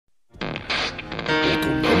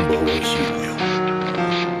ヒーローよ。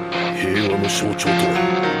平和の象徴とは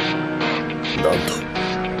何だ。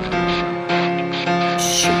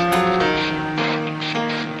ショット。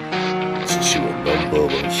父はナンバーワ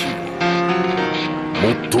ンヒーロ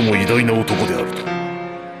ー、最も偉大な男であると。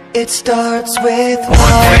It starts with one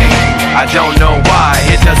thing, I don't know why.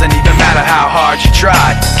 It doesn't even matter how hard you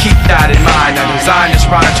try. Keep that in mind. I designed this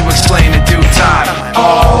rhyme to explain in due time.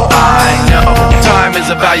 All I know, time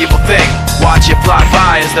is a valuable thing. Watch it fly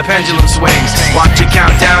by as the pendulum swings. Watch it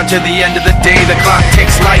count down to the end of the day. The clock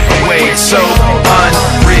takes life away. It's so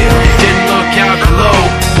unreal. Didn't look out below.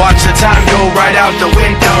 Watch the time go right out the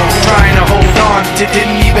window. Trying to hold on to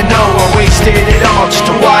didn't even know I wasted it all just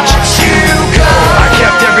to watch you go. I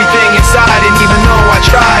kept everything inside, and even though I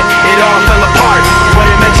tried, it all fell apart. What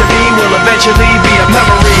it meant to be will eventually be a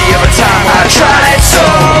memory of a time when I tried so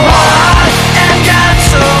hard and got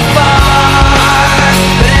so far,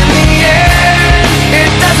 but in the end, it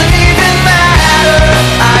doesn't even matter.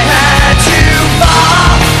 I had to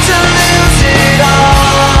fall to lose it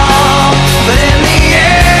all, but in the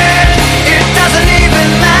end, it doesn't even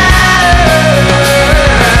matter.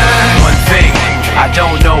 One thing, I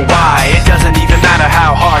don't know why. It doesn't even matter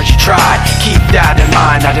how hard you try. Keep that in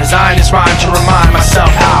mind. I designed this rhyme to remind myself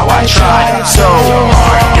how I tried so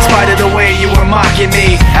hard. In spite of the way you were mocking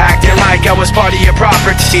me, acting like I was part of your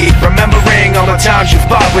property, remembering all the times you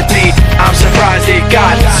fought with me, I'm surprised it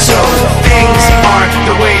got so. Things aren't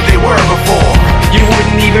the way they were before. You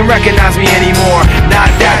wouldn't even recognize me anymore.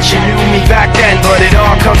 Not that you knew me back then, but it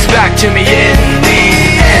all comes back to me in the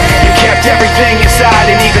end. You kept everything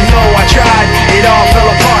inside, and even though I tried, it all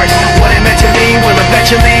fell apart. What it meant to me will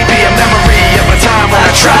eventually be a memory of a time when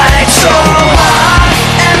I tried so hard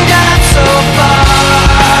and got so far,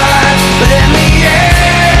 but in the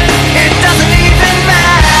end, it doesn't even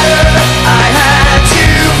matter. I had to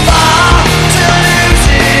fall to lose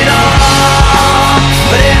it all,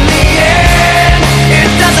 but in the end, it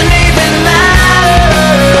doesn't even matter.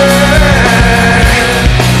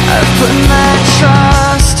 I put my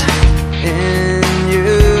trust in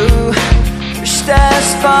you, pushed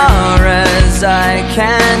as far as I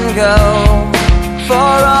can go for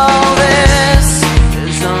all